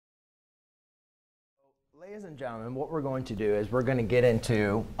Ladies and gentlemen, what we're going to do is we're going to get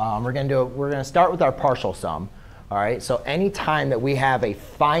into, we're going to start with our partial sum. All right, so anytime that we have a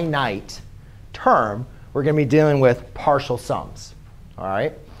finite term, we're going to be dealing with partial sums. All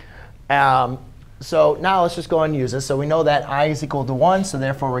right, so now let's just go and use this. So we know that I is equal to 1, so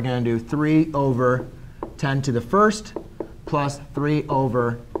therefore we're going to do 3 over 10 to the first plus 3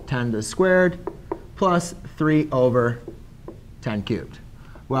 over 10 to the squared plus 3 over 10 cubed.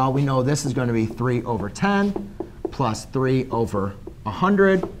 Well, we know this is going to be 3 over 10 plus 3 over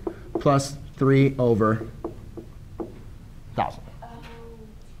 100 plus 3 over 1,000.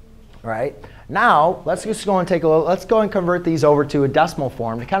 All right. Now, let's just go and take a look. Let's go and convert these over to a decimal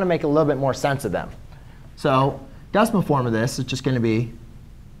form to kind of make a little bit more sense of them. So decimal form of this is just going to be,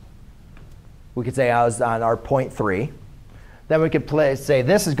 we could say I was on our 0.3. Then we could say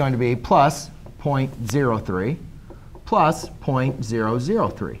this is going to be plus 0.03. plus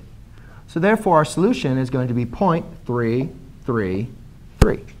 0.003. So therefore, our solution is going to be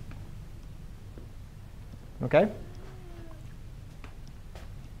 0.333. OK?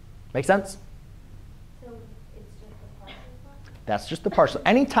 Make sense? So it's just the partial sum? That's just the partial.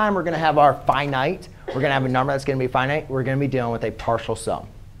 Anytime we're going to have our finite, we're going to have a number that's going to be finite, we're going to be dealing with a partial sum.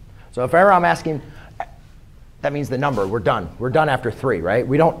 So if ever I'm asking, that means the number. We're done. We're done after 3, right?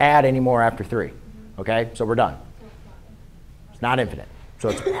 We don't add any more after 3. OK? So we're done. Not infinite. So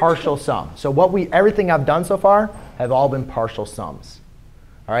it's partial sum. So everything I've done so far have all been partial sums.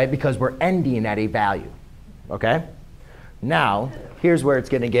 All right, because we're ending at a value. OK? Now, here's where it's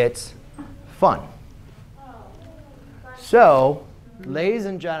going to get fun. So, ladies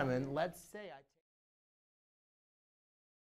and gentlemen, let's say